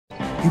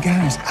You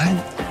guys,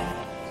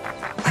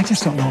 I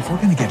just don't know if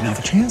we're gonna get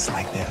another chance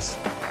like this.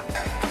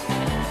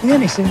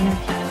 Any seniors?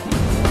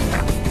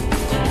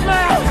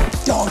 No!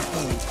 Dog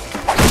food.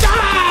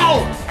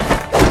 Ow!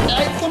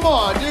 Hey, come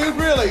on, dude,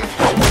 really?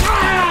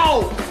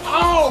 Ow!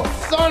 Oh,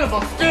 son of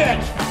a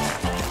bitch!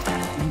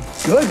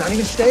 Good, not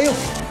even stale.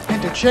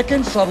 Hint of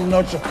chicken, subtle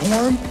notes of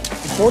corn,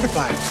 and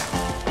fortified.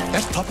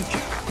 That's puppy chow.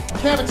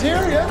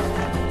 Cafeteria?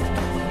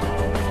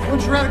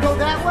 Wouldn't you rather go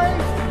that way?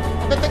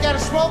 Bet they got a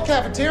swell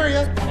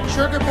cafeteria.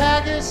 Sugar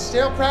packets,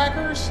 stale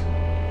crackers.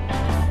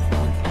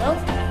 No?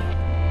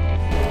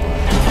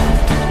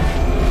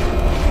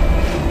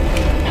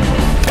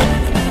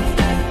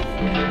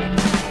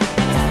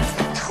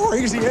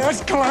 Crazy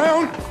ass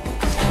clown.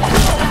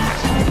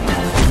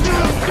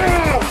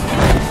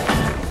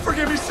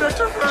 Forgive me,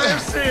 sister, for I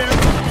have sinned.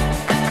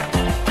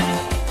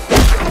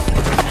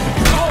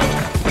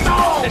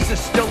 No! This is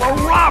still a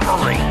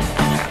robbery!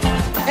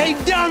 Hey,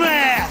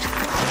 dumbass!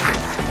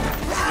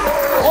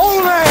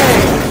 Ole!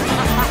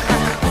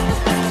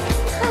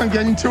 I'm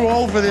getting too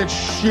old for this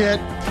shit.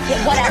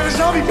 Yeah, I got a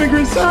zombie finger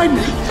inside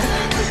me.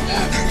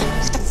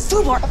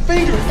 Food A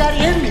finger, it got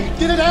in me.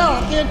 Get it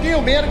out. I can't deal,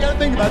 man. I gotta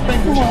think about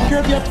fingers. I don't care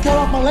if you have to cut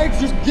off my legs,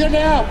 just get it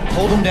out.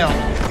 Hold him down.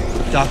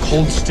 Doc,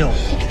 hold still.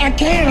 I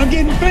can't, I'm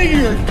getting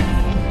fingered.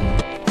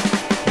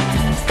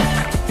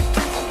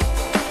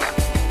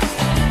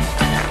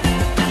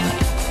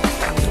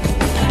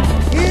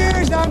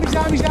 Here, zombie.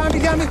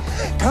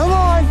 Come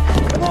on.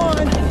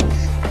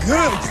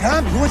 Good,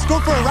 zombie. Let's go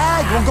for a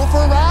ride. You wanna go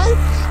for a ride?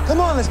 Come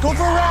on, let's go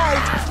for a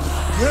ride.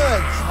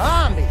 Good,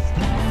 zombie.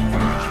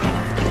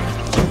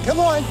 Come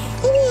on.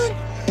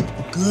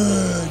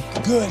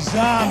 Good,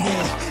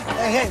 zombies.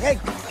 Hey.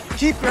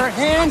 Keep your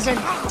hands and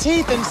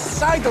teeth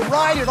inside the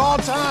ride at all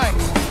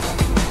times.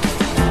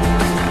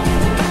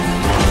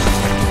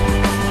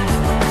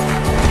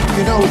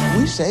 You know,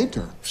 we saved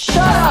her. Shut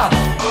up!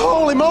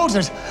 Holy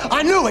Moses!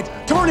 I knew it!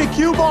 Tony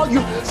cue ball,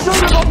 you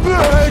son of a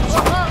bitch!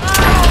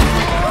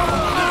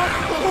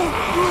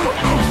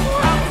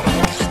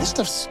 This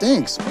stuff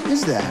stinks. What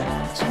is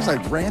that? It smells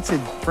like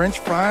rancid French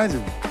fries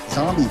and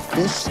zombie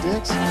fish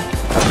sticks.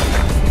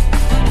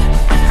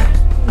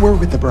 We're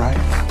with the bride.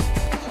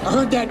 I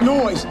heard that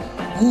noise.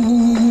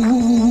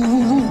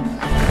 Ooh.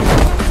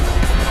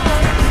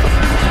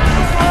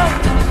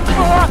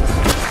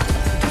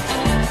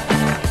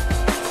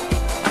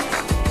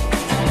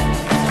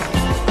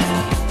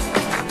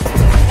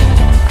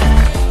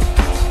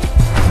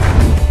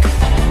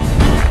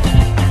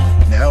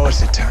 Now is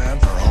the time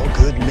for all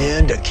good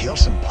men to kill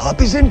some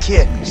puppies and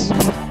kittens.